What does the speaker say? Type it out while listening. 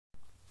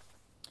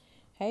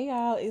Hey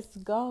y'all, it's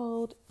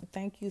Gold.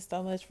 Thank you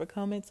so much for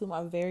coming to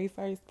my very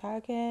first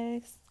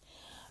podcast.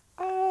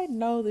 I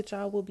know that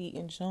y'all will be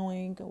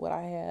enjoying what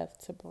I have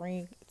to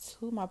bring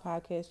to my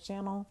podcast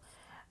channel.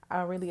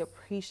 I really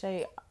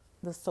appreciate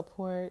the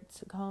support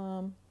to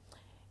come,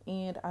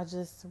 and I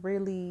just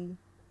really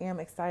am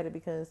excited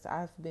because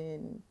I've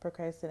been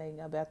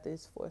procrastinating about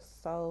this for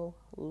so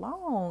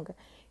long,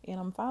 and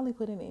I'm finally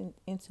putting it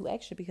into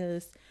action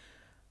because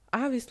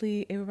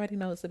obviously everybody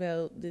knows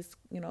about this,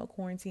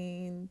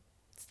 quarantine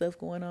stuff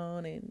going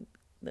on, and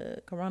the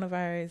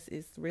coronavirus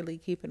is really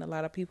keeping a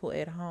lot of people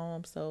at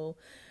home. So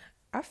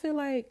I feel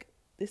like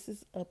this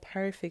is a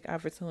perfect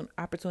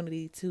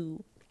opportunity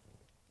to,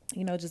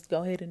 just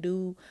go ahead and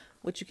do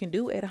what you can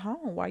do at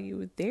home while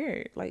you're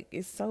there. Like,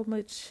 it's so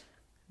much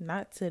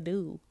not to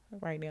do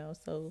right now.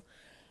 So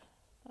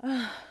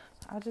I'm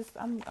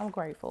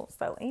grateful.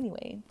 So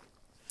anyway,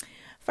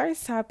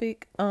 first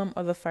topic, or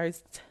the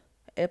first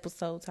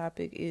episode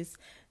topic is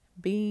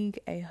being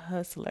a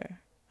hustler.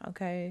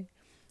 Okay.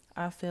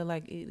 I feel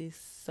like it is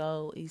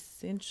so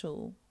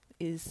essential.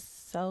 It's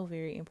so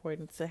very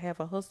important to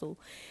have a hustle.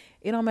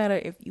 It don't matter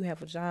if you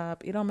have a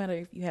job. It don't matter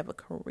if you have a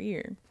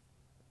career.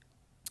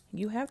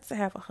 You have to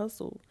have a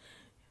hustle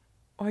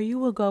or you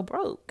will go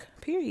broke.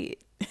 Period.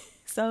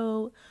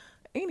 So,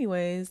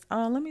 anyways,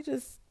 let me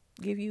just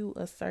give you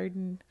a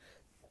certain.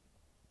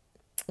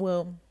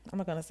 Well, I'm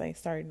not gonna say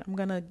certain. I'm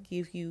gonna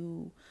give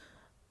you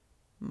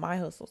my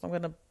hustles. I'm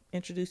gonna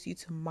introduce you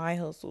to my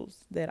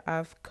hustles that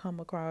I've come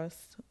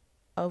across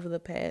over the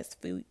past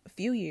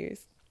few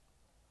years.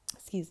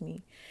 Excuse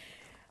me.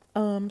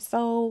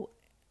 So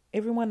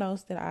everyone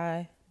knows that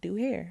I do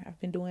hair. I've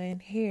been doing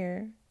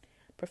hair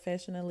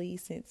professionally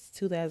since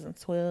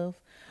 2012.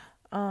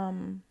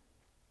 Um,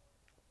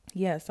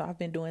 yeah, so I've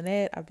been doing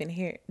that. I've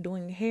been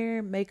doing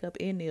hair, makeup,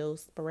 and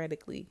nails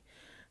sporadically.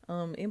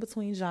 In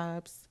between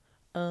jobs.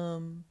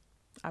 Um,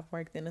 I've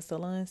worked in a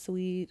salon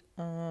suite.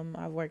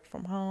 I've worked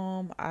from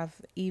home. I've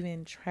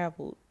even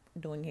traveled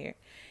doing hair.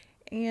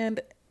 And,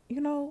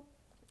 you know,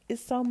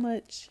 it's so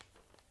much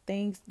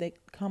things that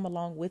come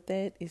along with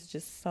that. It's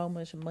just so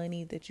much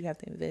money that you have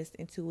to invest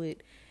into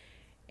it.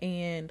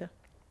 And,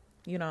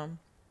 you know,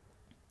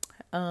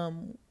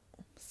 um,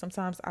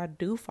 sometimes I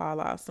do fall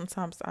off.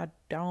 Sometimes I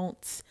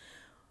don't,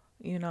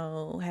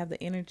 have the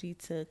energy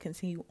to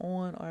continue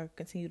on or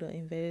continue to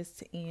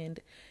invest. And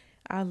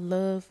I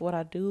love what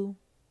I do,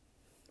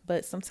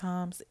 but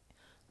sometimes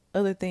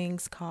other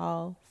things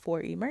call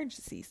for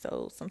emergency.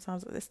 So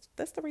sometimes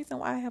that's the reason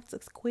why I have to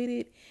quit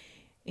it.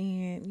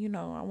 And,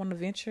 I want to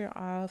venture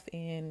off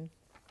and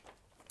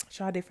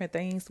try different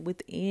things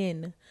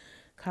within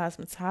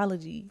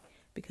cosmetology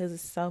because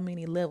it's so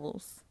many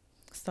levels.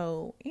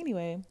 So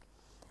anyway,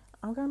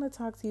 I'm gonna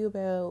talk to you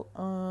about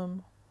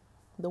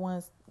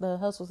the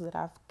hustles that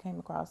I've came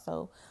across.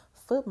 So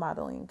foot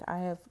modeling. I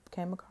have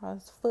came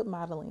across foot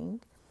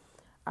modeling.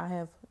 I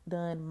have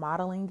done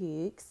modeling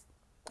gigs,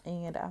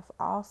 and I've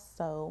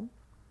also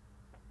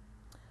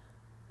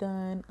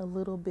done a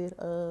little bit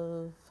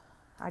of,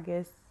 I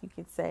guess you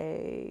could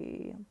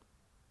say,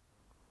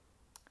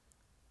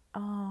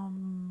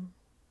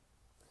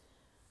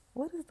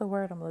 what is the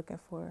word I'm looking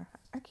for?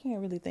 I can't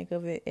really think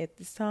of it at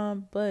this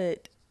time,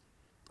 but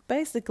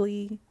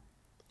basically,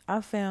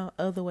 I found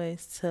other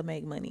ways to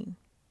make money.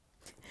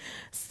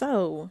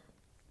 So,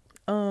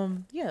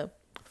 yeah,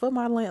 foot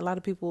modeling, a lot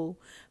of people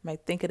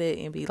might think of it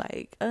and be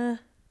like,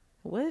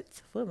 what?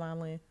 Foot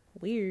modeling?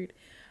 Weird.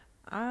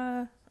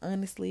 I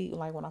honestly,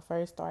 like when I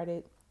first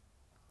started,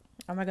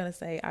 I'm not gonna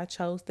say I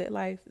chose that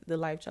life. The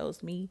life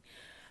chose me.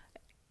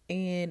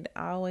 And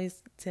I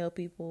always tell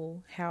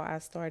people how I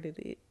started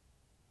it.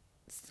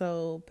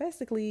 So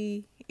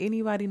basically,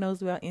 anybody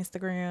knows about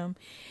Instagram.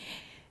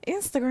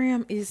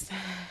 Instagram is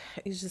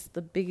just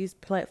the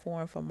biggest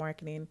platform for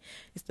marketing.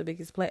 It's the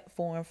biggest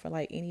platform for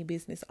like any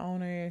business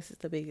owners.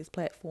 It's the biggest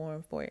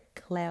platform for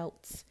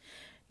clout,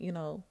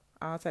 all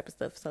type of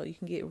stuff. So you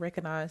can get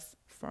recognized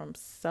from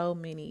so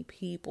many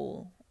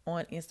people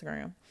on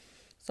Instagram.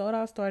 So it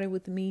all started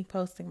with me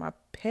posting my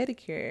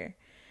pedicure,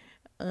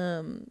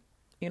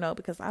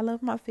 because I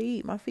love my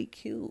feet. My feet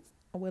cute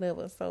or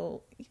whatever.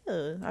 So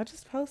yeah, I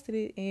just posted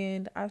it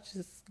and I've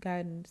just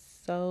gotten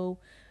so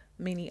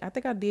many. I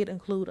think I did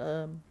include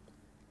a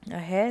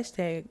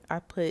hashtag. I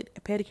put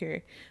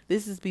pedicure.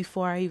 This is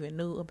before I even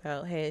knew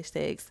about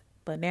hashtags.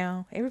 But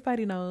now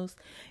everybody knows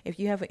if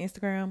you have an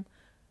Instagram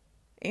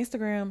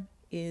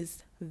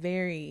is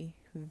very,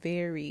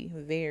 very,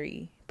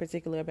 very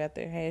particular about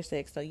their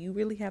hashtags. So you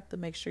really have to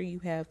make sure you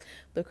have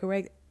the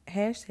correct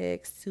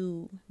hashtags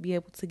to be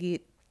able to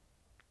get,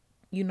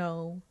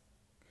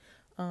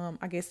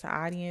 I guess the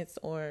audience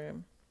or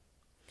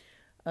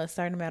a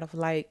certain amount of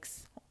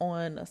likes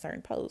on a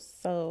certain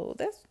post. So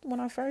that's when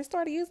I first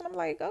started using. I'm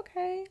like,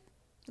 okay,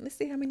 let's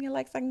see how many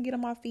likes I can get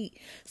on my feet.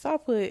 So I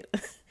put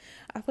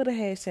I put a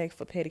hashtag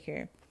for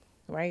pedicure,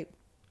 right?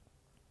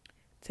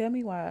 Tell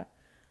me why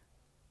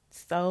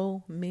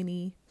so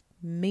many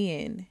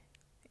men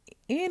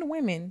and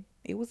women.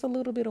 It was a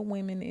little bit of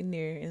women in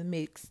there in the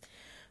mix,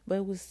 But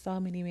it was so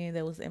many men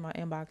that was in my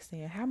inbox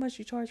saying, how much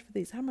you charge for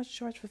this? How much you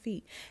charge for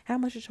feet? How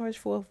much you charge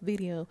for a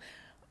video?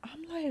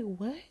 I'm like,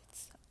 what?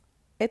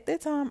 At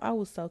that time, I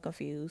was so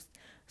confused.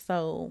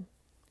 So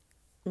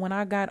when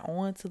I got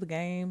on to the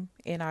game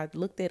and I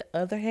looked at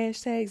other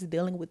hashtags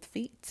dealing with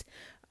feet,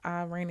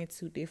 I ran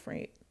into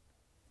different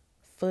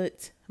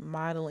foot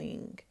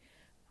modeling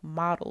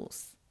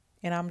models.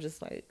 And I'm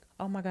just like,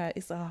 oh my God,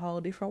 it's a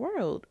whole different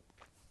world.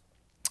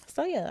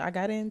 So yeah, I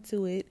got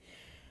into it.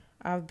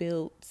 I've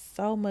built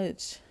so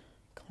much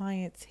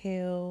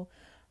clientele.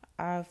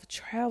 I've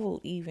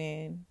traveled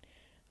even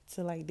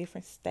to like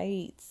different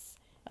states.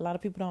 A lot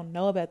of people don't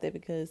know about that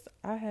because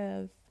I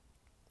have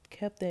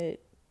kept that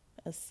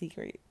a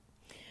secret.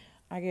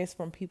 I guess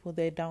from people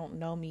that don't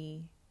know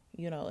me,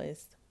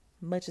 as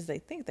much as they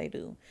think they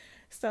do.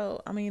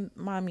 So, I mean,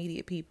 my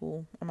immediate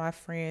people, my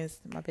friends,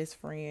 my best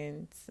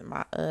friends,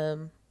 my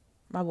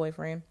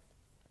boyfriend,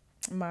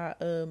 my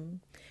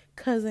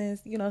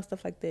cousins,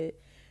 stuff like that.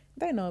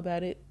 They know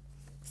about it.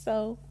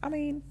 So, I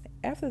mean,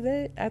 after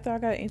I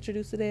got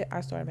introduced to that,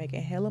 I started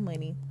making hella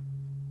money.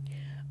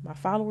 My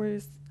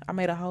followers, I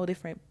made a whole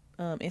different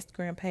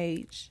Instagram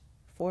page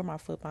for my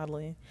foot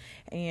modeling,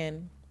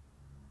 and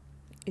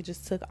it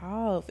just took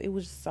off. It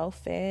was just so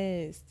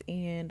fast,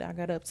 and I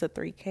got up to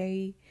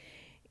 3K,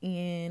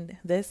 and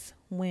that's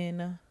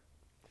when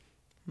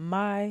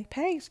my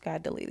page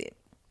got deleted.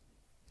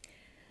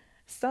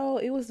 So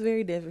it was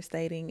very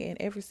devastating, and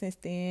ever since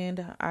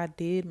then, I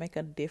did make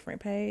a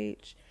different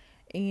page,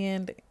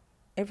 and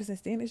ever since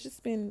then, it's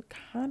just been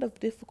kind of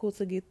difficult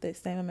to get the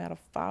same amount of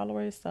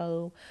followers.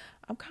 So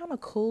I'm kind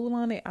of cool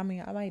on it. I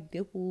mean, I might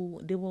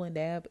dibble and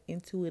dab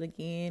into it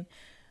again,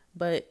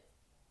 but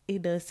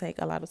it does take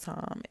a lot of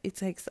time. It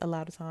takes a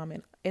lot of time.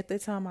 And at the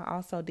time, I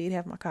also did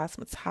have my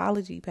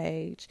cosmetology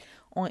page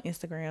on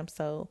Instagram.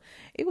 So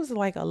it was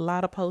like a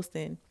lot of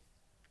posting.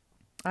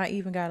 I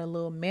even got a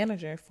little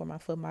manager for my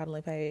foot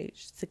modeling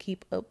page to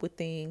keep up with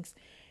things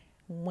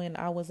when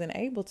I wasn't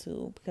able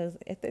to, because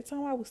at that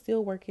time I was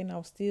still working. I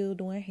was still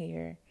doing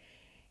hair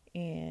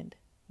and,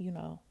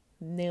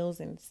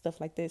 nails and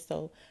stuff like that.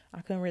 So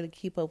I couldn't really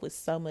keep up with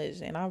so much.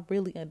 And I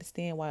really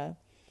understand why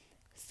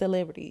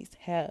celebrities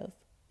have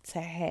to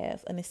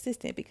have an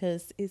assistant,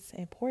 because it's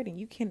important.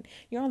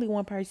 You're only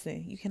one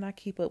person. You cannot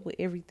keep up with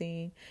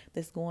everything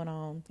that's going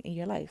on in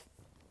your life.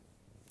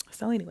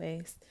 So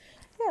anyways,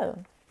 yeah.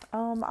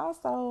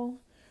 Also,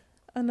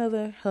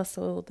 another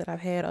hustle that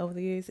I've had over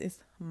the years is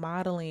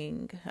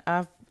modeling.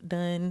 I've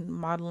done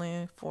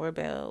modeling for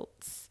about,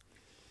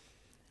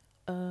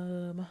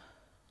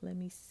 let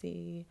me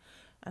see.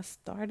 I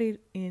started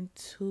in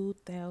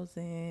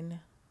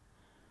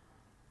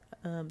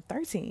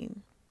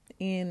 2013,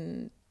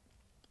 and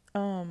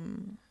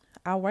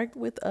I worked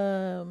with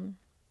an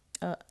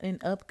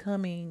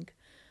upcoming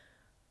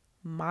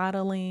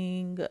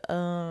modeling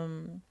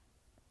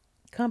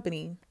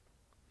company,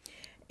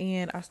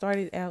 and I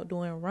started out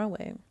doing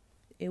runway.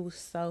 It was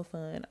so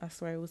fun. I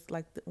swear it was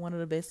like one of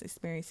the best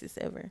experiences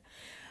ever.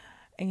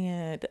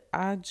 And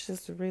I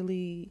just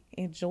really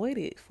enjoyed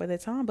it for the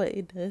time, but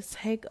it does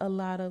take a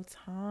lot of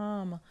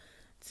time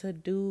to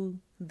do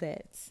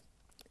that.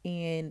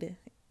 And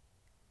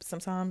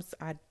sometimes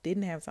I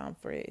didn't have time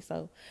for it.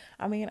 So,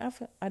 I mean,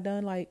 I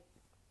done like,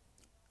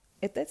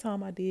 at that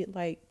time I did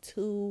like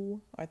 2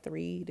 or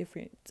 3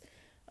 different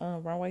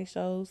runway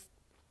shows.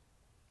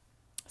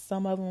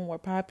 Some of them were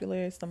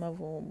popular. Some of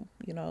them,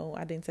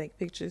 I didn't take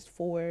pictures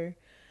for.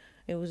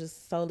 It was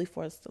just solely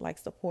for like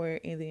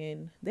support. And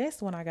then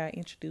that's when I got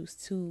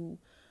introduced to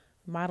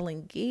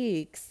modeling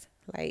gigs.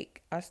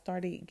 Like I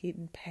started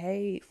getting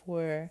paid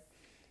for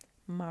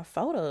my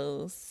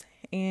photos.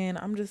 And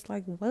I'm just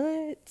like,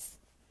 what?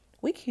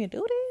 We can't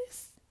do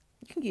this?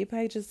 You can get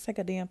paid just to take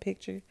a damn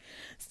picture.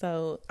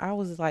 So I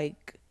was lit.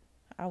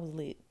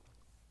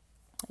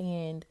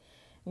 And,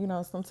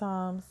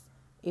 sometimes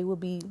it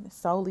would be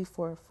solely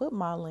for foot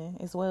modeling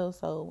as well.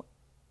 So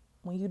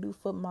when you do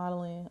foot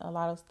modeling, a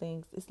lot of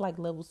things, it's like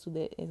levels to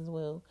that as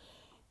well.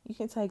 You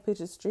can take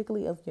pictures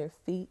strictly of your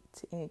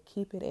feet and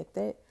keep it at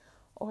that,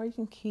 or you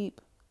can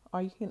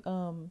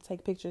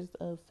take pictures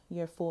of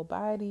your full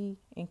body,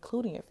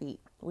 including your feet,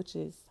 which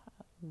is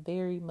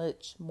very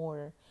much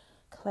more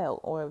clout,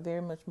 or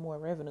very much more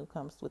revenue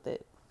comes with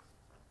it.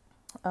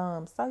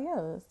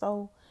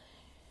 So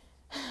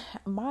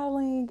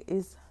modeling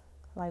is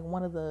like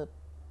one of the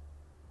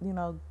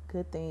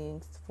good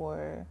things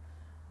for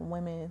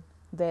women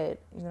that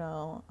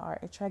are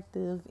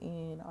attractive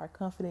and are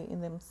confident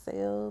in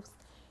themselves,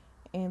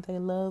 and they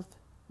love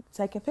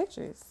taking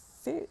pictures.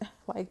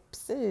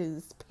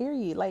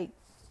 Period. Like,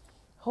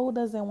 who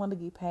doesn't want to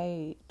get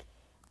paid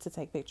to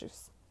take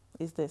pictures?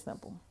 It's that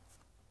simple.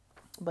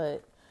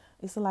 But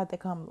it's a lot that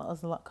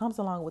comes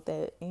along with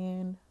that.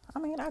 And I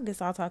mean, I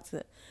guess I'll talk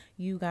to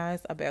you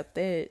guys about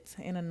that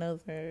in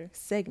another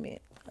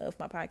segment of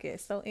my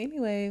podcast. So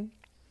anyway,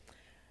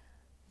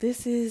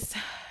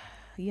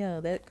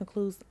 that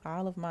concludes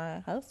all of my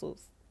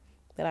hustles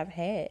that I've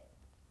had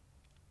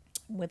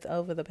with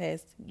over the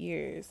past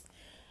years.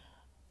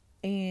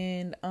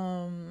 And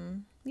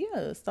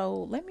yeah,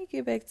 so let me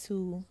get back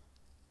to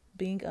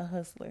being a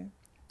hustler.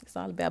 It's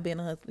all about being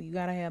a hustler. You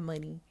gotta have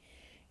money.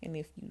 And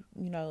if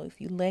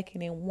if you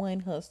lacking in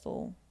one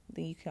hustle,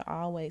 then you can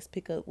always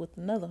pick up with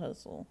another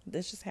hustle.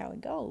 That's just how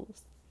it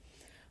goes.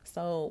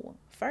 So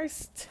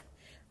first,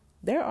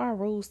 there are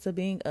rules to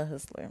being a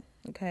hustler.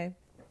 Okay.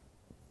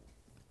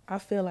 I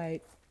feel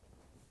like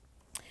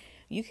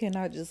you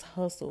cannot just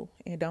hustle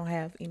and don't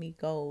have any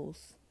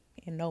goals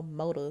and no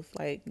motive.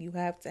 Like, you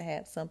have to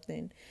have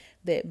something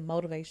that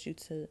motivates you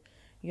to,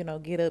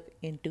 get up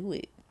and do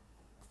it.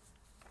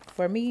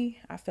 For me,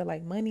 I feel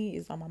like money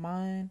is on my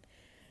mind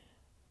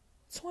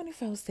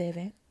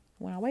 24/7.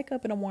 When I wake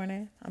up in the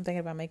morning, I'm thinking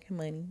about making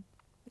money.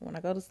 When I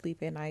go to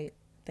sleep at night,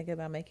 thinking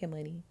about making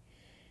money.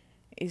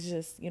 It's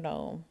just,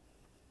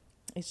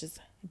 it's just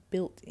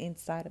built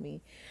inside of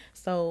me.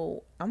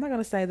 So I'm not going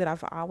to say that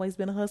I've always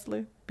been a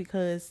hustler,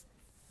 because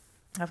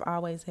I've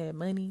always had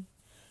money.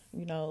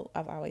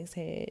 I've always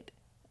had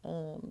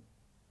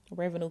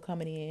revenue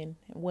coming in,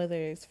 whether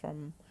it's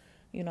from,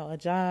 a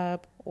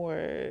job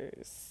or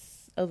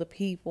other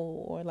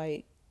people, or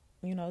like,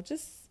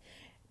 just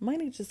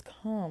money just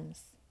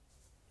comes.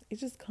 It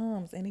just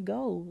comes and it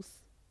goes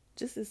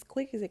just as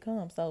quick as it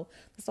comes. So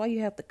that's why you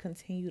have to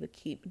continue to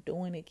keep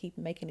doing it, keep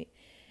making it,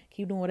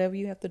 keep doing whatever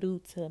you have to do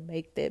to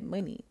make that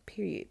money,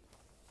 period.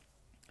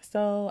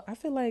 So I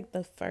feel like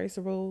the first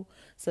rule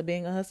to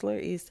being a hustler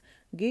is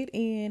get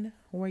in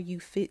where you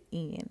fit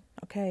in.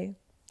 Okay.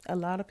 A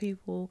lot of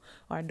people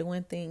are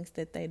doing things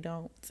that they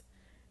don't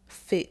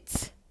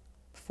fit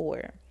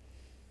for.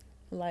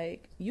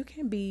 Like, you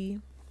can be,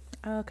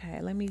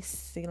 okay, let me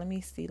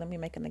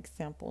make an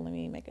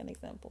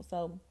example.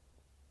 So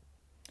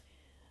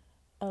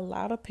a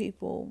lot of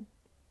people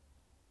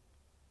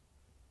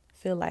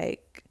feel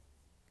like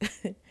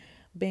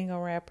being a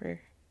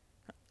rapper,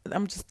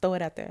 I'm just throw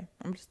it out there.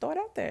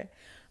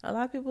 A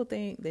lot of people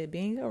think that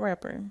being a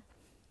rapper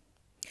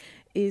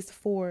is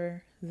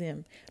for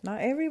them.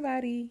 Not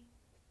everybody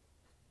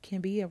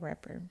can be a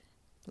rapper.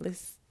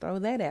 Let's throw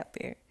that out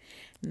there.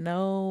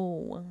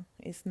 No,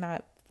 it's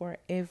not for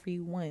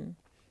everyone.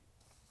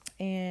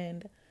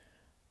 And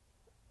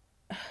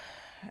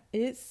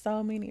it's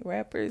so many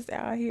rappers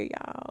out here,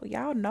 y'all.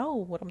 Y'all know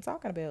what I'm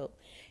talking about.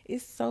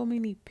 It's so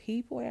many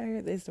people out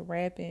here that's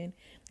rapping.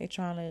 They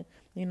trying to,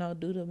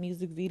 do the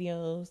music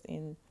videos,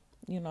 and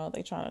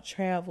they trying to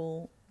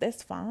travel.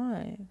 That's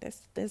fine.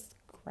 That's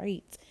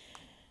great.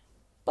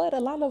 But a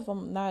lot of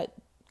them not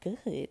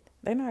good.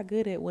 They're not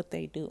good at what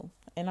they do.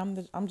 And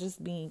I'm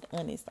just being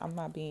honest. I'm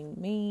not being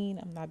mean.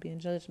 I'm not being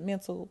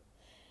judgmental.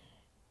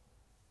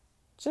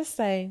 Just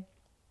say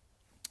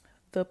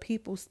the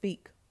people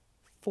speak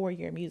for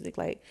your music.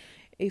 Like,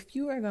 if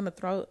you have a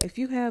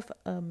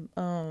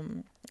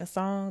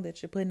song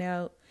that you're putting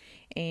out,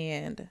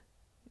 and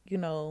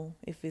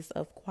if it's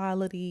of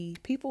quality,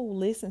 people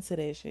listen to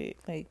that shit.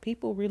 Like,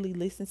 people really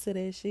listen to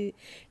that shit.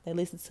 They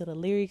listen to the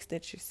lyrics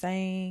that you're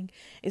saying.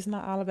 It's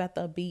not all about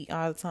the beat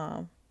all the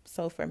time.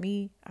 So for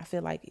me, I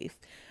feel like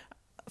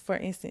for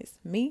instance,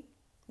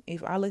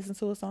 if I listen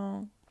to a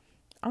song,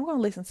 I'm going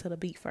to listen to the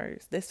beat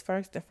first. That's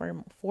first and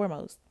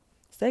foremost.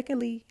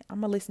 Secondly,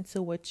 I'm going to listen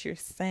to what you're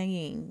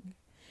saying.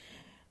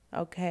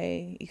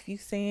 Okay? If you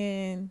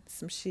saying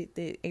some shit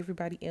that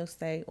everybody else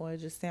say, or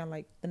just sound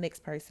like the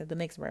next person, the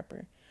next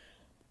rapper,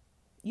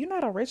 you're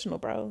not original,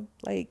 bro.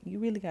 Like, you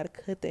really got to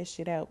cut that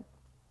shit out.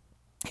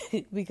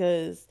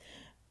 Because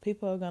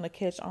people are going to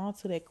catch on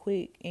to that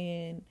quick,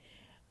 and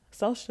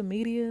social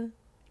media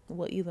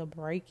will either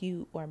break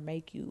you or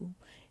make you.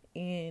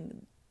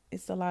 And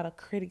it's a lot of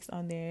critics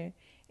on there,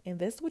 and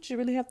that's what you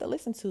really have to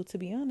listen to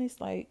be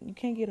honest. Like, you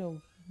can't get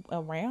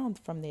around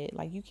from that.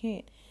 Like, you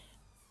can't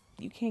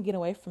get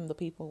away from the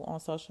people on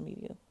social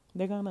media.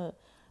 They're gonna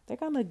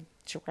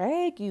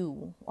drag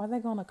you, or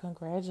they're gonna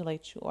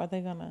congratulate you, or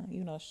they're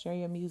gonna share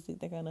your music.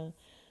 They're gonna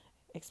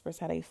express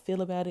how they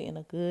feel about it in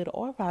a good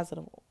or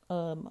positive,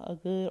 a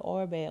good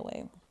or a bad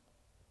way.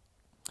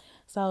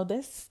 So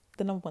that's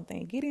the number one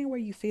thing. Get in where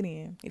you fit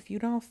in. If you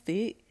don't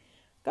fit,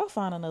 go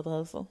find another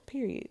hustle.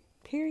 Period.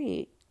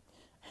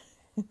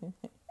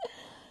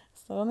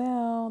 So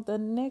now the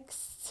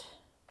next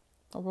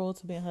rule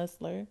to be a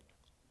hustler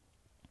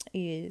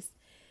is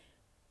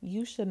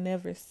you should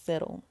never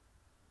settle.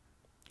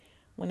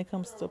 When it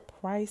comes to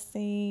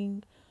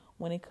pricing,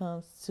 when it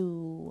comes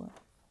to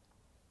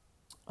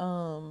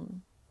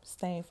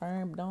staying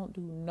firm, don't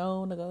do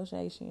no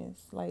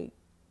negotiations. Like,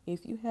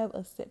 if you have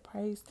a set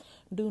price,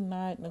 do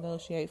not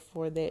negotiate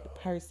for that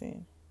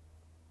person.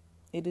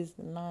 It is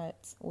not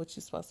what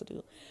you're supposed to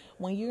do.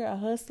 When you're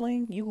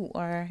hustling,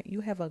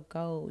 you have a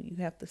goal. You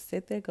have to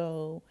set that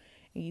goal,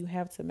 and you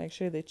have to make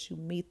sure that you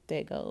meet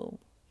that goal.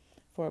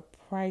 For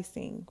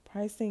pricing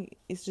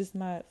is just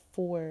not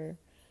for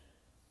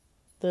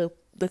the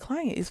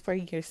client, it's for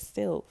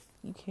yourself.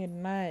 You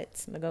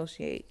cannot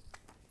negotiate.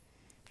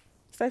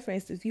 Say, for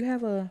instance, you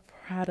have a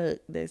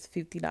product that's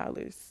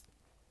 $50,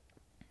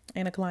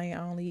 and a client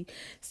only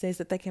says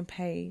that they can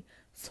pay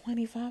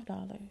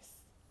 $25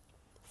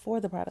 for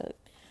the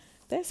product.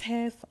 that's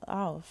half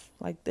off.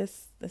 Like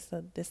that's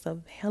a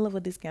hell of a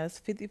discount. It's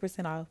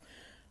 50% off.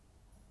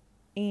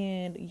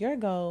 And your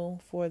goal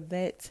for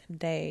that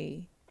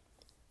day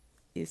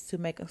is to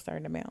make a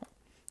certain amount.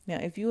 Now,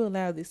 if you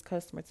allow this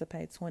customer to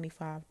pay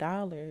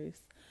 $25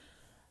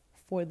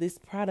 for this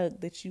product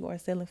that you are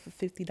selling for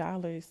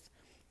 $50,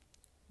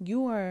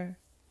 you are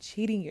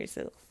cheating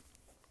yourself.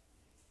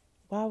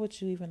 Why would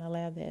you even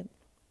allow that?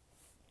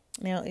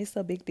 Now, it's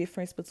a big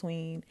difference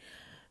between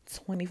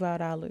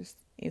 $25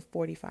 and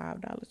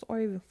 $45 or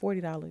even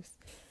 $40.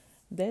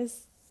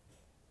 That's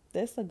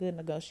a good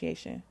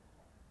negotiation.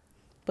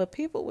 But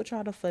people will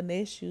try to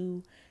finesse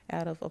you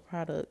out of a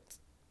product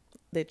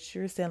that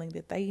you're selling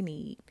that they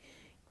need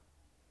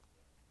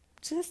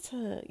just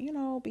to,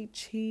 be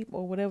cheap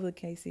or whatever the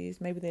case is.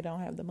 Maybe they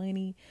don't have the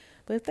money.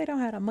 But if they don't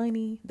have the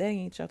money, they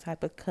ain't your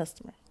type of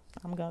customer.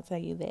 I'm going to tell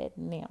you that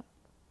now.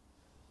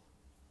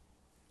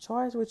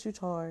 Charge what you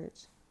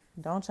charge.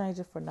 Don't change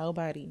it for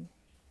nobody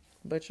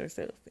but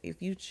yourself.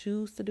 If you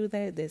choose to do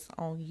that, that's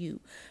on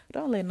you.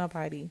 Don't let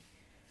nobody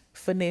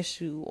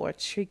finesse you or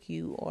trick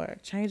you or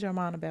change your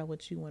mind about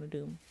what you want to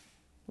do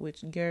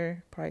with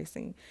your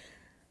pricing.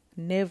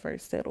 Never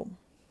settle.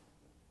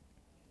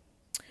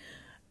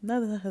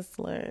 Another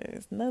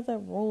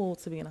rule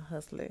to being a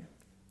hustler.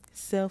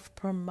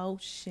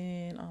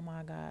 Self-promotion. Oh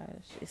my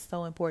gosh. It's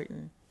so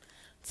important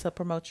to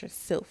promote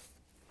yourself.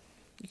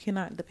 You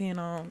cannot depend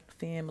on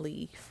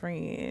family,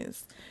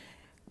 friends,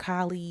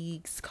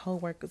 colleagues,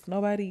 co-workers.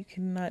 Nobody, you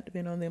cannot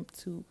depend on them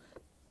to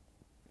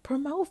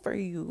promote for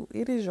you.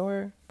 It is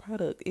your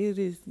product. It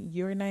is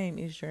your name.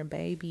 It's your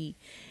baby.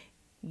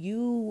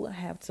 You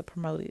have to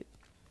promote it.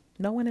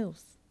 No one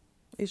else.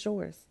 It's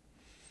yours.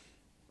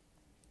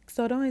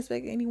 So don't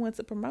expect anyone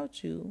to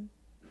promote you.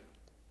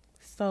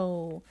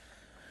 So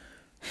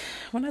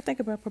when I think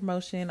about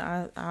promotion,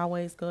 I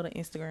always go to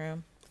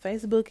Instagram.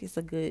 Facebook is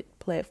a good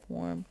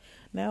platform.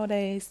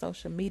 Nowadays,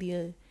 social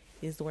media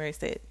is where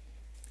it's at.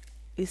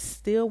 It's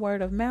still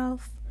word of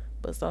mouth,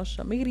 but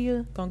social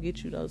media gonna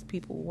get you those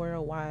people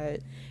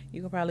worldwide.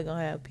 You can probably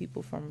gonna have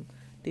people from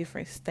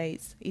different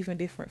states, even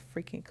different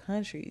freaking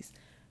countries,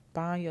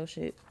 buying your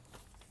shit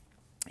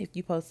if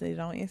you posted it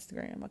on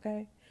Instagram,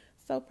 okay?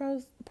 So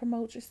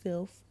promote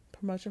yourself,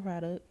 promote your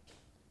product,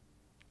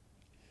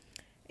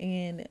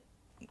 and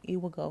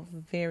it will go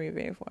very,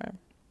 very far.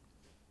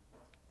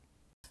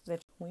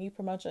 That when you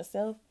promote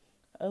yourself,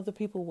 other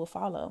people will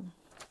follow.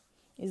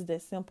 It's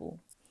that simple.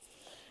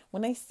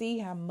 When they see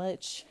how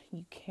much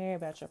you care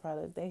about your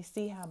product, they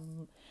see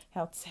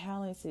how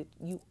talented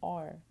you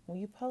are. When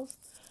you post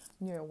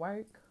your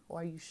work,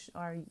 or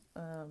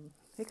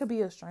it could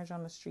be a stranger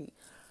on the street.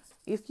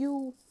 If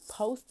you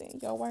posting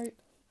your work,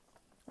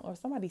 or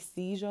somebody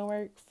sees your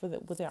work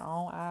with their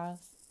own eyes,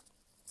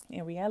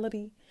 in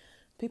reality,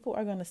 people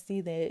are gonna see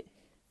that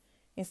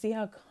and see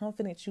how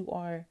confident you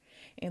are,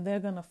 and they're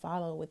gonna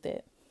follow with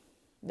it.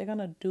 They're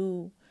gonna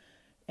do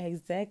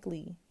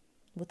exactly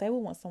what they would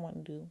want someone to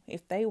do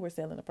if they were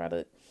selling a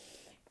product.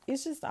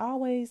 It's just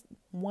always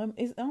one.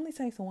 It only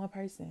takes one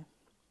person,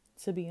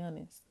 to be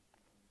honest.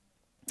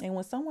 And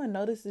when someone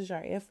notices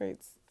your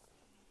efforts,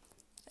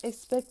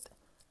 expect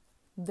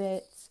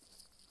that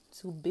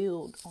to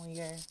build on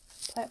your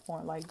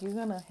platform. Like, you're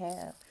gonna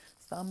have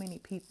so many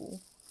people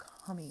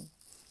coming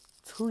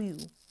to you,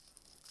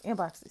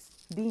 inboxes,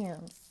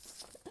 DMs.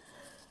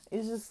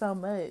 It's just so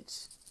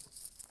much,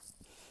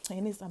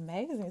 and it's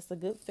amazing. It's a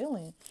good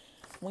feeling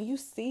when you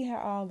see how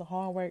all the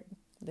hard work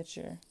that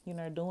you're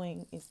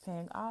doing is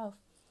paying off.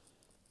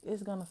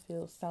 It's gonna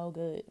feel so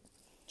good,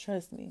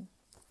 trust me.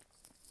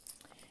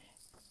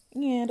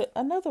 And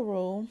another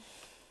rule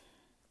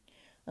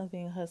of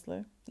being a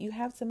hustler, you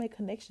have to make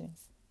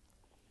connections.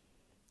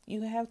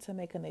 You have to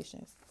make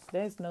connections.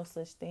 There's no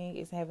such thing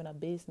as having a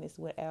business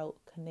without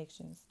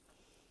connections.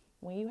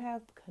 When you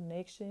have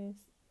connections,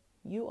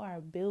 you are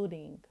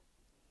building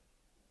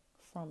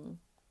from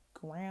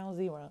ground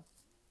zero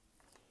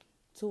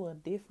to a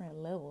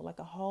different level, like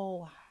a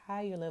whole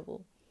higher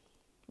level.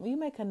 When you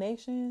make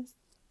connections,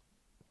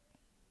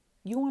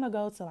 you want to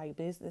go to like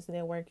business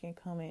networking,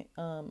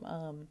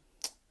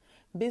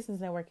 business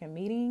networking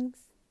meetings.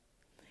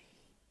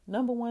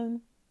 Number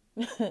one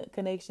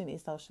connection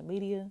is social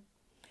media.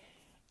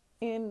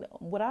 And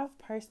what I've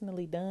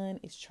personally done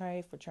is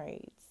trade for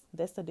trades.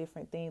 That's a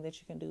different thing that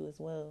you can do as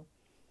well,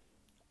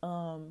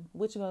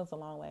 which goes a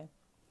long way.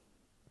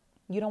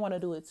 You don't want to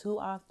do it too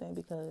often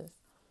because,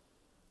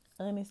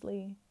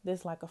 honestly,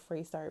 that's like a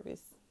free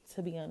service,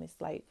 to be honest.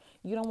 Like,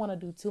 you don't want to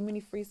do too many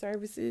free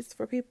services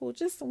for people.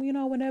 Just,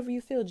 whenever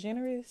you feel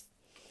generous.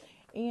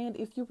 And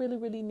if you really,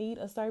 really need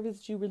a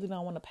service you really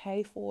don't want to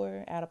pay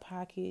for out of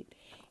pocket,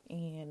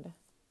 and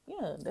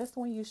yeah, that's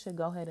when you should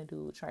go ahead and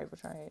do trade for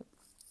trade.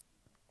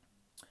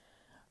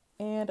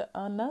 And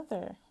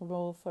another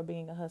rule for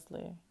being a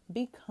hustler,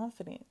 be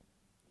confident.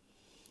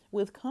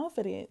 With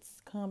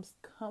confidence comes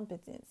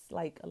competence.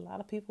 Like, a lot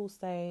of people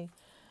say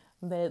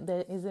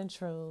that isn't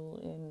true.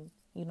 And,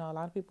 a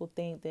lot of people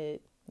think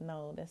that,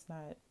 no, that's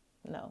not,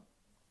 no.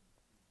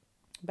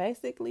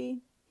 Basically,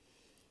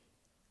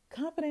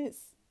 competence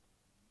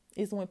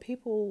is when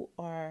people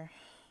are,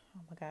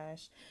 oh my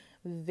gosh,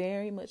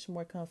 very much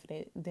more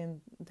confident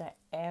than the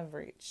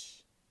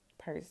average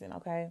person,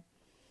 okay?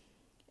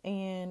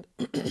 And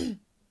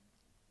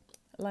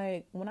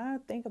like when I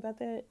think about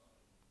that,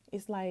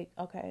 it's like,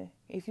 okay,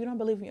 if you don't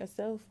believe in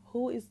yourself,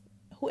 who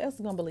else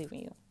is gonna believe in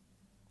you?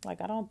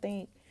 Like I don't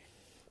think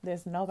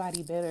there's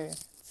nobody better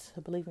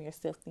to believe in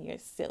yourself than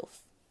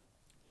yourself.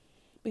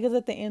 Because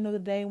at the end of the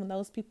day, when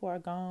those people are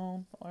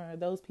gone or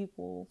those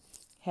people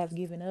have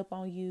given up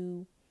on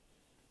you,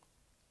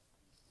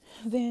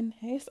 then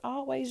it's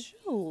always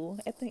you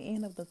at the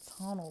end of the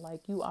tunnel.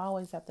 Like you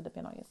always have to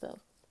depend on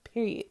yourself.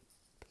 Period.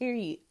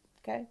 Period.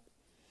 Okay.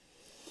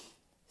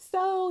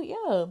 So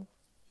yeah,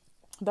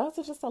 those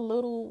are just a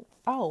little.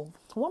 Oh,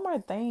 one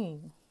more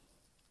thing.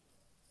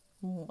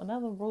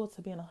 Another rule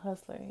to being a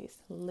hustler is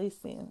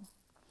listen.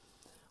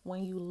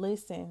 When you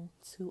listen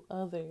to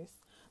others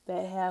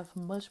that have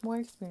much more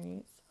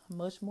experience,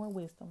 much more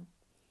wisdom,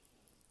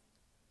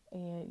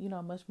 and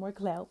much more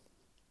clout.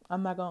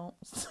 I'm not gonna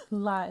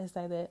lie and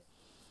say that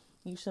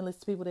you shouldn't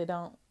listen to people that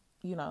don't,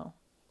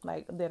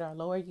 like that are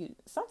lower you.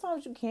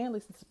 Sometimes you can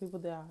listen to people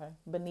that are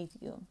beneath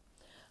you.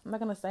 I'm not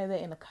gonna say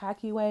that in a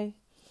cocky way.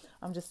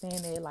 I'm just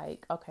saying that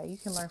like, okay, you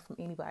can learn from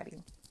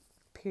anybody.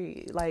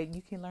 Period. Like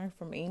you can learn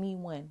from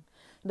anyone.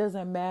 It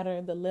doesn't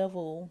matter the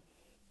level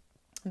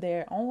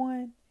they're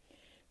on.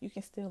 You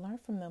can still learn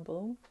from them,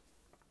 boo.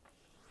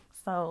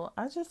 So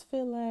I just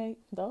feel like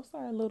those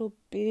are a little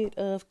bit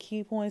of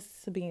key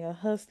points to being a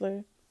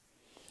hustler.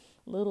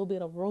 A little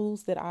bit of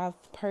rules that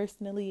I've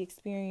personally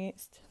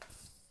experienced.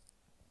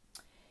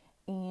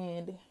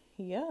 And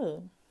yeah.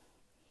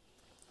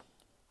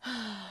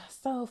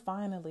 So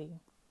finally,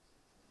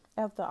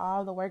 after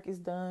all the work is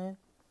done,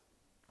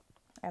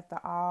 after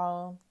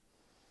all,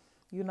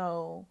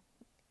 the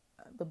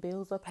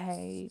bills are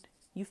paid,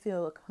 you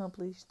feel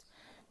accomplished,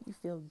 you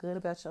feel good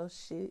about your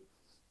shit,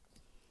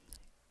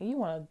 and you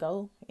want to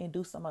go and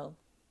do some more.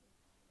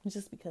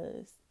 Just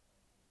because.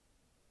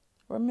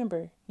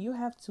 Remember, you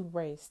have to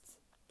rest.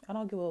 I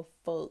don't give a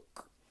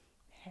fuck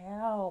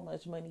how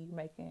much money you're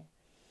making.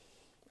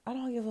 I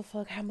don't give a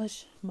fuck how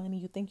much money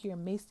you think you're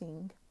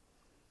missing.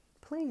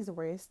 Please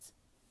rest.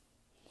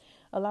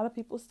 A lot of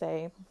people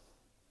say,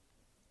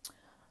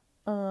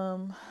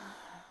 well,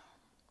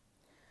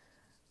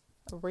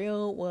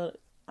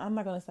 I'm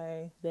not gonna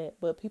say that,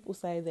 but people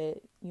say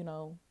that, you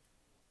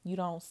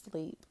don't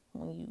sleep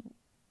when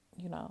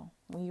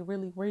you're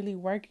really, really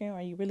working or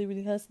you really,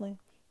 really hustling,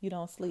 you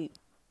don't sleep.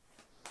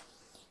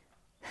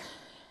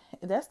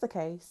 That's the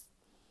case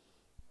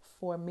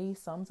for me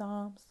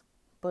sometimes,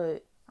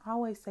 but I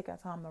always take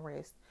out time to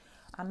rest.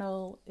 I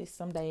know it's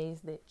some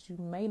days that you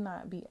may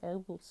not be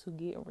able to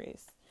get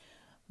rest,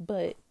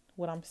 but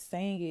what I'm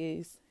saying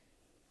is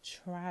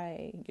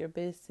try your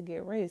best to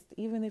get rest,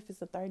 even if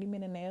it's a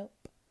 30-minute nap.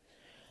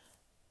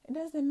 It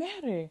doesn't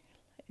matter.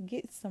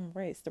 Get some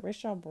rest.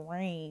 Rest your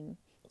brain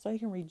so you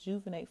can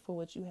rejuvenate for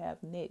what you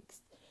have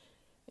next.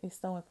 It's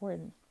so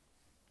important.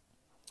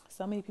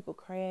 So many people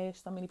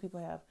crash. So many people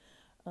have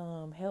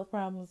health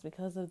problems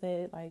because of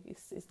that. Like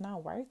it's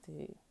not worth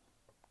it.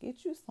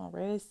 Get you some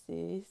rest,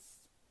 sis.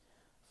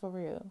 For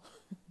real.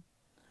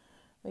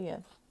 But yeah.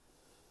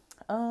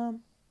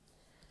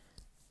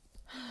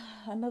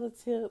 Another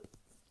tip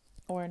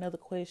or another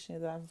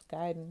question that I've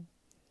gotten: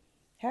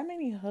 how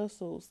many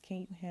hustles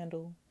can you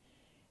handle,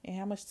 and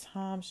how much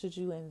time should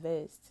you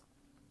invest?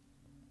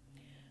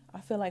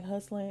 I feel like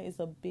hustling is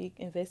a big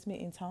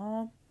investment in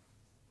time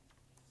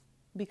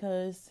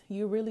because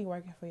you're really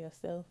working for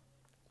yourself.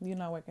 You're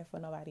not working for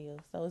nobody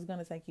else. So it's going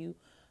to take you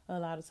a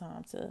lot of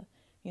time to,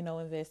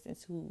 invest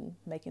into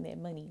making that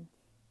money.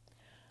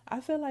 I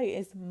feel like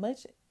as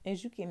much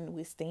as you can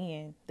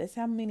withstand, that's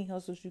how many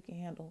hustles you can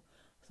handle.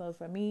 So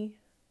for me,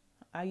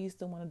 I used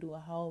to want to do a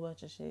whole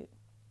bunch of shit.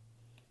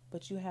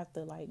 But you have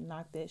to like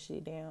knock that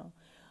shit down.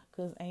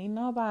 Cause ain't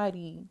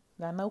nobody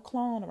got no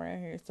clone around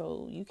here.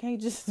 So you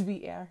can't just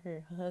be out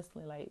here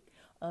hustling like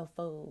a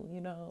fool,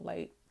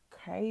 like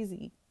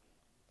crazy.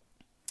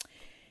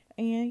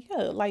 And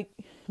yeah, like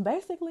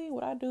basically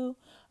what I do,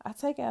 I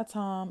take out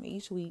time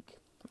each week.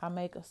 I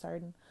make a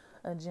certain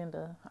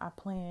agenda. I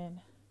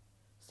plan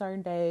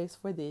certain days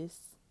for this.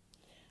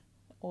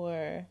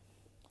 Or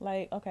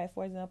like, okay,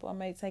 for example, I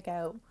may take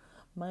out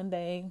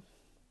Monday,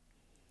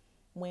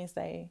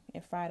 Wednesday,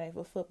 and Friday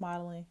for foot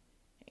modeling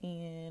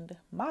and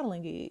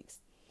modeling gigs.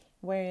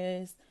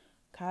 Whereas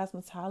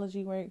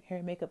cosmetology work,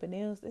 hair, makeup, and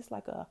nails, it's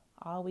like a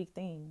all week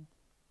thing,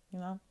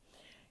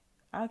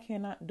 I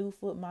cannot do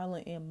foot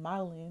modeling and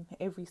modeling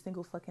every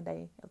single fucking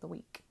day of the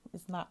week.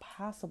 It's not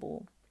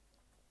possible.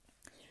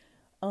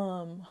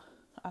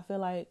 I feel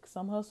like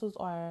some hustles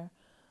are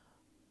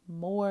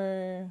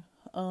more,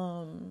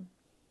 I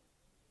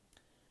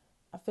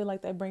feel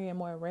like they bring in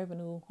more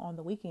revenue on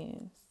the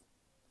weekends.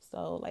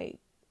 So like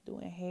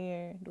doing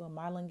hair, doing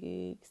modeling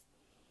gigs,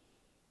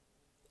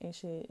 and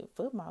shit,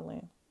 foot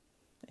modeling,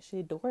 and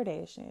shit,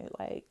 DoorDashing,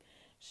 like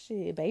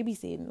shit,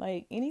 babysitting,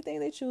 like anything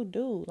that you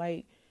do,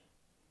 like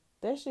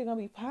that shit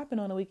gonna be popping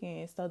on the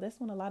weekend. So that's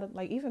when a lot of,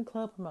 like, even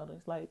club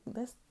promoters, like,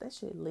 that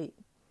shit lit.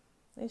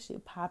 That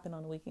shit popping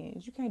on the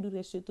weekends. You can't do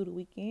that shit through the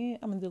weekend.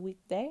 I mean, the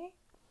weekday.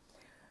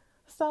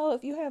 So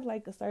if you have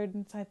like a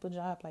certain type of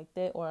job like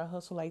that or a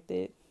hustle like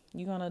that,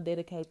 you're gonna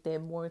dedicate that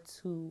more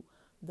to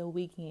the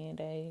weekend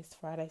days,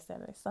 Friday,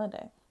 Saturday,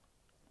 Sunday.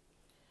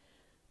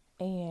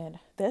 And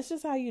that's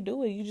just how you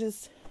do it. You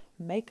just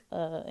make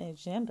an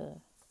agenda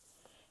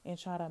and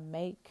try to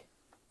make,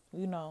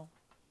 you know,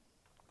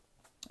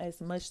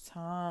 as much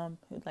time,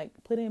 like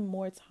put in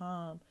more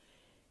time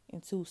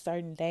into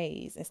certain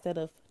days instead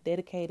of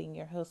dedicating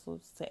your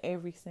hustles to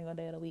every single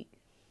day of the week.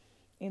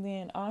 And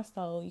then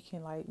also you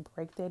can like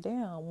break that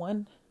down.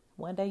 One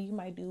day you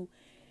might do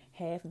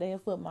half day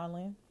of foot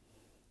modeling,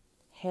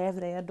 half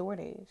day of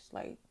DoorDash.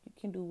 Like, you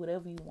can do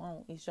whatever you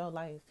want. It's your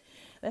life.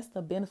 That's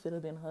the benefit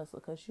of being a hustler,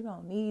 because you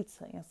don't need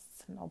to answer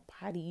to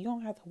nobody. You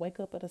don't have to wake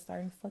up at a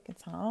certain fucking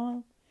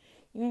time.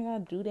 You ain't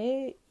gotta do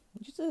that.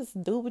 You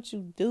just do what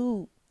you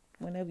do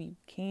whenever you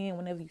can,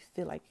 whenever you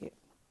feel like it.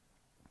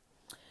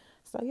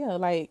 So yeah,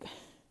 like,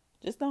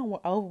 just don't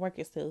overwork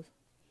yourself.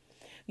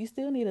 You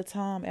still need a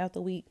time out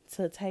the week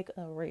to take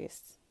a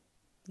rest.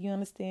 You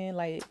understand?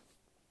 Like,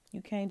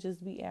 you can't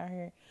just be out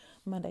here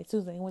Monday,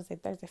 Tuesday, Wednesday,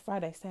 Thursday,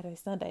 Friday, Saturday,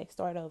 Sunday,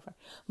 start over.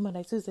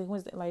 Monday, Tuesday,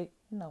 Wednesday. Like,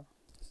 no.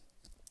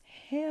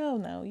 Hell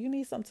no. You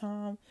need some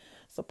time,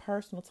 some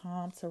personal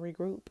time to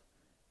regroup,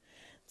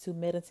 to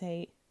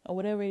meditate, or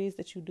whatever it is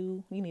that you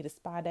do. You need a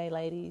spa day,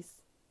 ladies.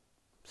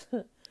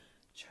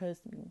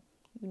 Trust me.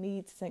 You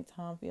need to take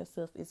time for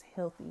yourself. It's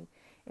healthy,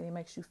 and it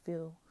makes you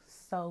feel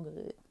so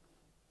good.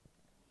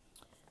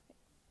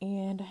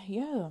 And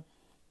yeah.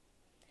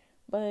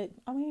 But,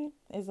 I mean,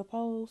 as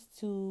opposed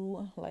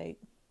to, like,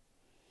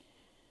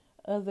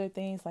 other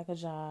things like a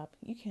job,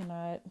 you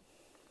cannot,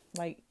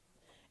 like,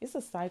 it's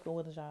a cycle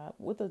with a job.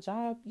 With a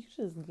job, you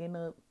just getting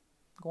up,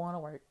 going to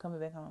work, coming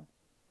back home.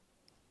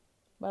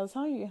 By the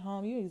time you get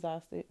home, you're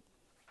exhausted.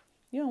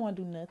 You don't want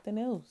to do nothing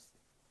else.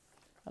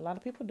 A lot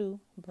of people do,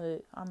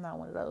 but I'm not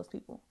one of those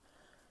people.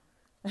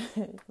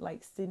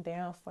 Like, sitting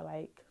down for,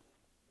 like,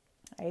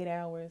 8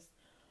 hours.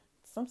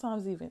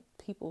 Sometimes even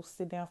people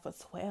sit down for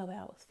 12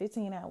 hours,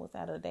 15 hours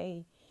out of the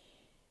day.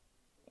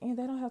 And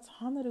they don't have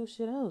time to do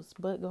shit else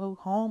but go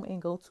home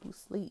and go to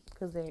sleep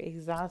because they're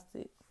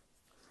exhausted.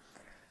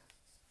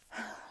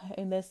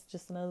 And that's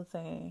just another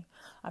thing.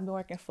 I've been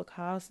working for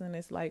call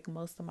centers like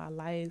most of my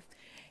life.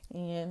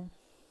 And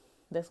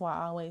that's why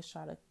I always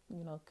try to,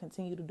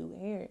 continue to do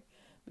hair,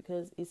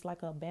 because it's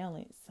like a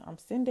balance. I'm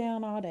sitting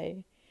down all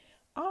day.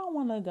 I don't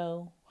want to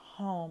go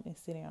home and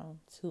sit down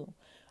too.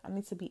 I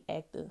need to be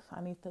active.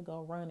 I need to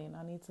go running.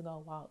 I need to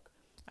go walk.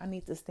 I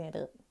need to stand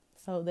up.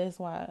 So that's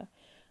why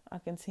I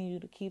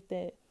continue to keep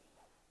that,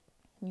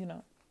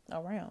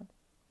 around.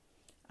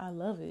 I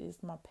love it.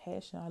 It's my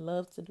passion. I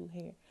love to do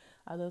hair.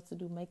 I love to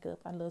do makeup.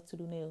 I love to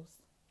do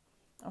nails.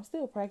 I'm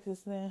still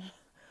practicing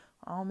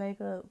on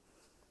makeup,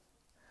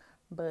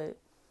 but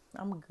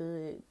I'm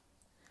good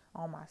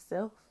on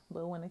myself.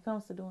 But when it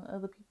comes to doing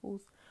other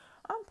people's,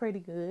 I'm pretty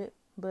good.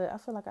 But I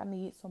feel like I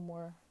need some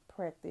more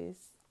practice.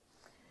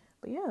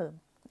 But yeah,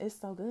 it's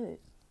so good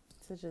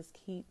to just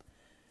keep,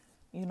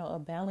 a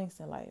balance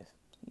in life.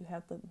 You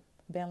have to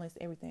balance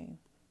everything.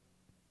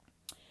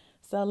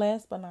 So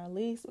last but not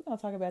least, we're going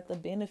to talk about the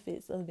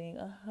benefits of being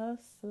a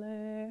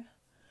hustler.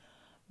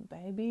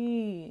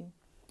 Baby,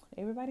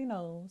 everybody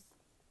knows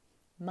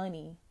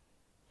money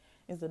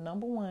is the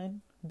number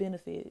one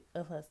benefit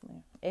of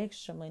hustling.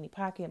 Extra money,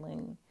 pocket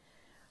money,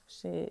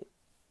 shit,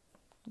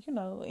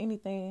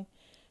 anything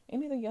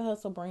your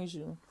hustle brings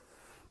you.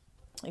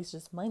 It's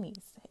just money.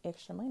 It's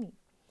extra money.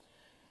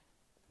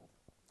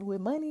 With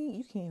money,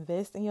 you can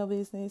invest in your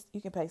business.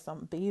 You can pay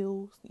some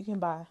bills. You can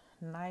buy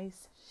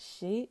nice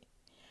shit.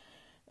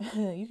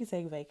 You can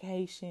take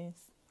vacations.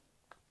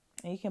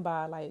 And you can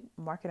buy like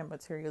marketing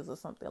materials or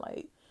something.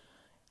 Like,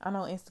 I know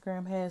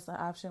Instagram has an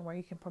option where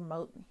you can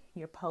promote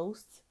your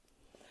posts.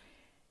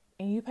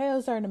 And you pay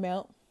a certain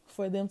amount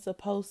for them to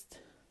post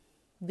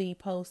the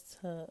post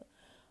to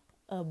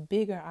a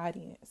bigger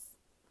audience.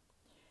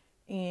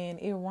 And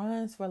it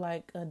runs for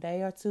like a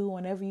day or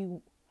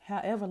two,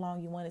 however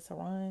long you want it to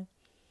run.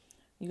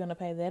 You're going to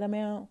pay that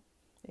amount.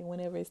 And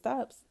whenever it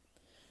stops,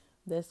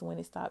 that's when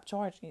it stops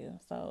charging you.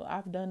 So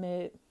I've done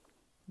that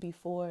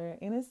before,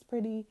 and it's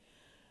pretty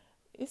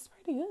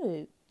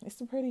good.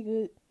 It's a pretty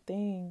good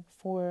thing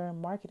for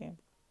marketing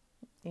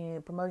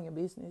and promoting your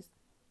business.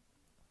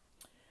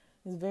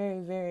 It's very,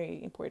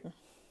 very important.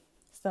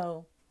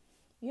 So,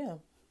 yeah.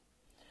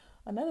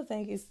 Another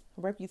thing is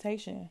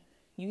reputation.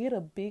 You get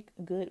a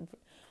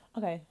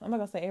okay, I'm not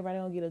going to say everybody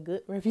don't get a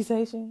good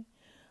reputation,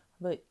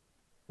 but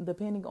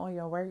depending on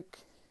your work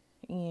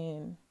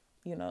and,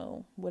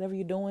 whatever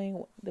you're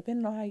doing,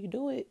 depending on how you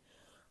do it,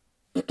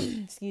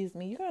 excuse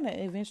me, you're going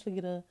to eventually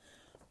get a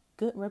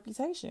good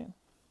reputation.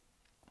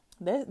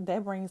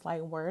 That brings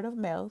like word of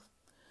mouth,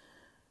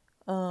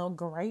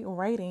 great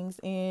ratings,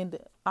 and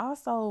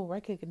also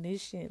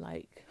recognition.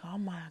 Like, oh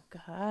my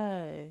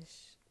gosh,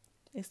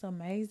 it's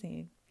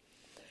amazing.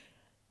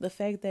 The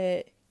fact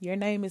that your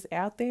name is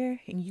out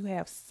there and you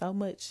have so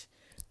much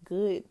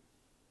good,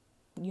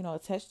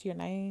 attached to your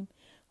name.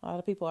 A lot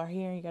of people are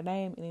hearing your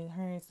name and then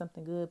hearing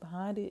something good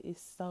behind it.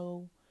 It's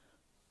so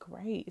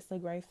great. It's a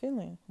great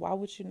feeling. Why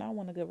would you not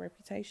want a good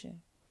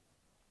reputation?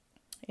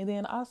 And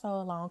then also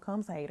along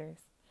comes haters,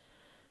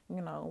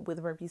 with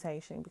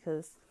reputation,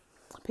 because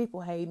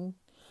people hating,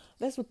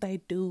 that's what they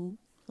do.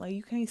 Like,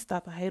 you can't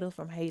stop a hater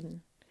from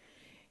hating.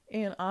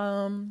 And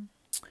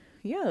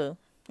yeah,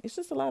 it's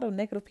just a lot of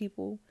negative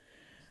people.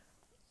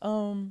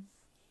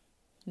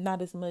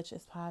 Not as much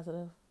as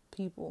positive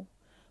people.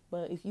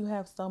 But if you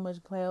have so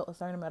much clout, a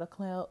certain amount of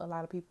clout, a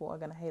lot of people are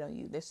gonna hate on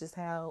you. That's just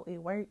how it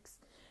works.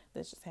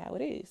 That's just how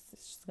it is.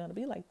 It's just gonna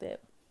be like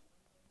that.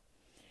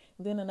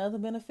 Then another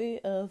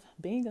benefit of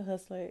being a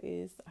hustler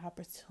is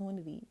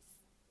opportunities.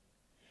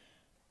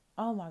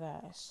 Oh my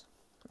gosh.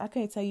 I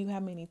can't tell you how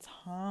many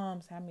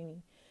times, how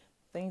many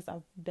things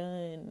I've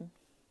done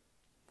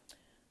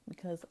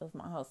because of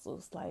my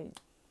hustles. Like,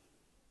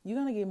 you're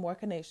gonna get more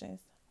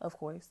connections, of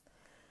course.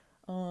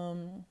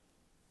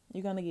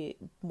 You're gonna get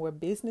more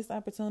business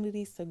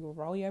opportunities to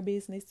grow your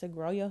business, to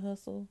grow your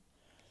hustle.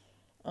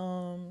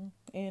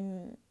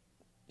 And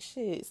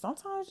shit,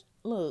 sometimes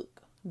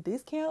look,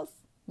 discounts,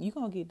 you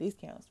gonna get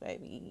discounts,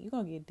 baby. You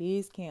gonna get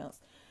discounts.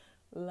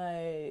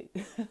 Like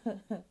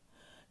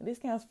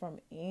discounts from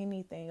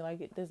anything.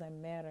 Like, it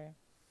doesn't matter.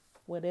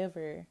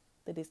 Whatever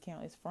the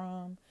discount is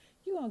from,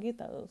 you gonna get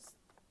those.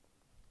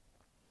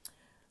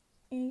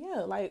 And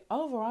yeah, like,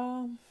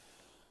 overall,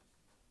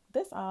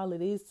 that's all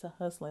it is to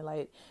hustling.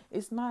 Like,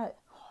 it's not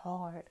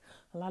hard.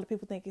 A lot of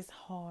people think it's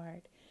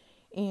hard.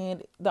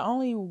 And the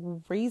only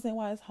reason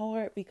why it's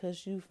hard,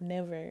 because you've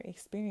never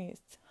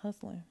experienced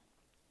hustling.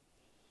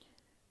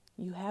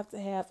 You have to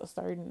have a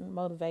certain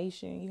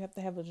motivation. You have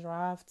to have a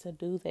drive to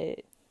do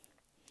that.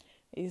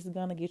 It's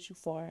gonna get you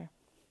far.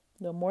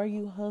 The more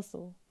you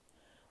hustle,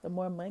 the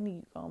more money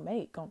you gonna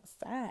make on the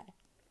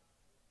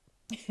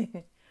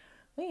side.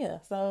 But yeah,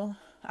 so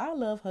I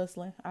love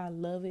hustling. I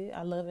love it.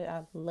 I love it.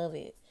 I love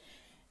it.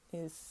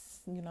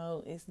 It's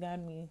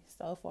gotten me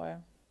so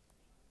far.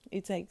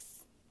 It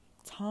takes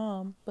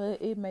time,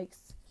 but it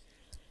makes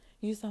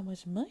you so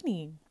much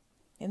money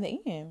in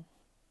the end.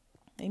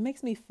 It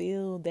makes me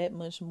feel that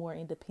much more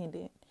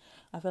independent.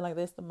 I feel like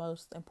that's the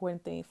most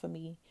important thing for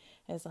me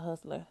as a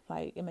hustler.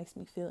 Like, it makes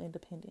me feel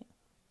independent.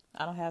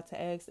 I don't have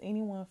to ask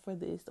anyone for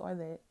this or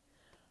that.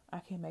 I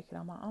can make it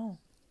on my own.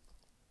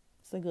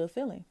 It's a good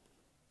feeling.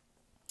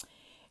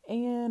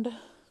 And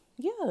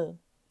yeah,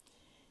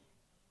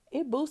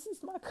 it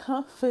boosts my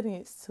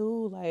confidence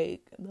too.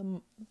 Like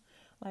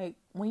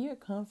when you're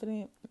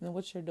confident in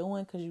what you're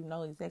doing, because you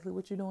know exactly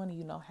what you're doing and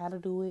you know how to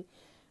do it,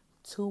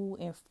 to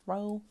and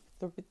fro,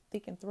 through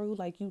thick and through,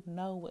 like, you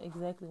know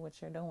exactly what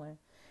you're doing.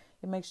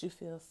 It makes you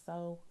feel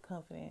so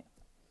confident,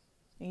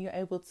 and you're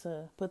able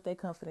to put that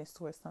confidence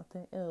towards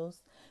something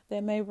else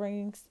that may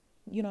bring,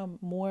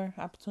 more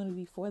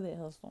opportunity for that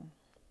hustle.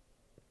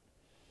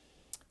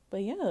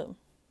 But yeah.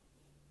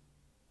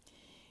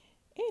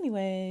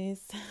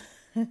 Anyways,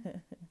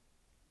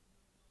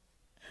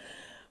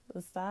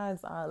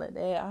 besides all of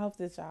that, I hope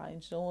that y'all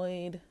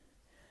enjoyed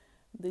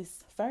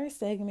this first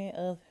segment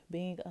of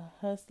being a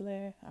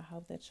hustler. I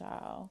hope that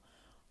y'all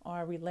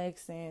are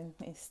relaxing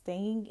and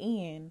staying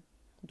in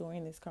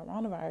during this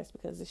coronavirus,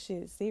 because this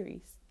shit is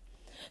serious.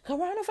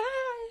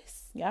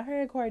 Coronavirus! Y'all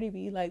heard Cardi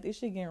B, like, this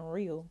shit getting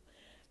real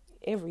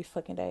every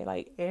fucking day.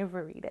 Like,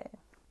 every day.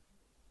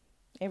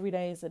 Every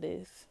day is a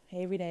this.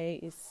 Every day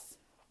is,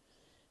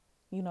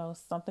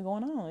 something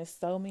going on. It's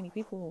so many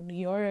people. New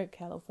York,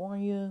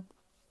 California.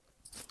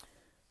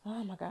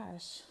 Oh my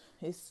gosh.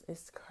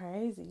 It's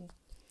crazy.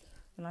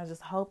 And I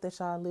just hope that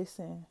y'all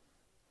listen,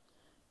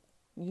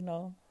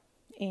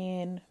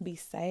 and be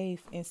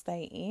safe and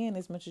stay in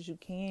as much as you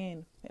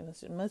can and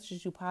as much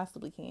as you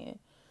possibly can.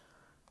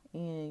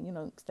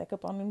 And, stack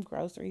up on them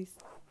groceries.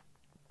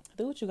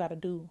 Do what you got to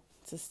do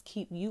to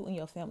keep you and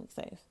your family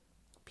safe.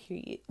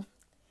 Period.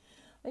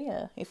 But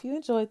yeah, if you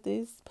enjoyed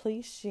this,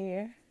 please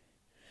share.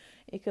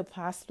 It could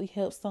possibly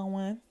help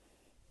someone,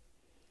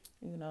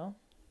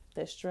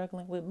 that's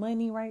struggling with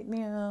money right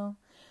now.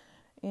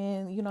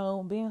 And,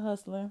 being a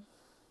hustler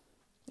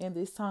in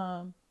this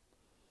time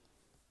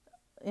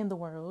in the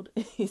world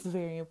is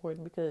very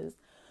important, because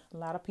a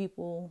lot of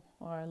people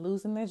are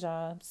losing their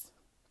jobs.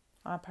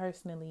 I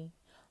personally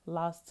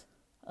lost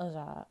a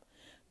job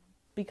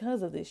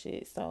because of this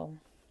shit. So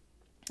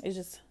it's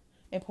just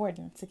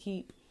important to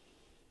keep,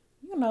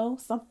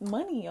 some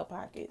money in your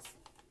pockets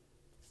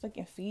so you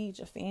can feed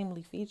your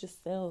family, feed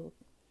yourself,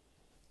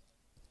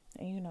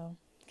 and,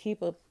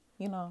 keep a,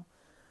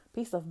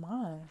 peace of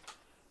mind.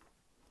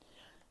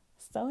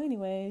 So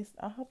anyways,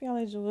 I hope y'all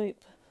enjoyed.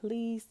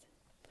 Please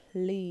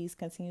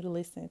continue to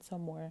listen to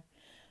more.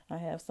 I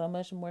have so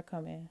much more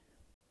coming.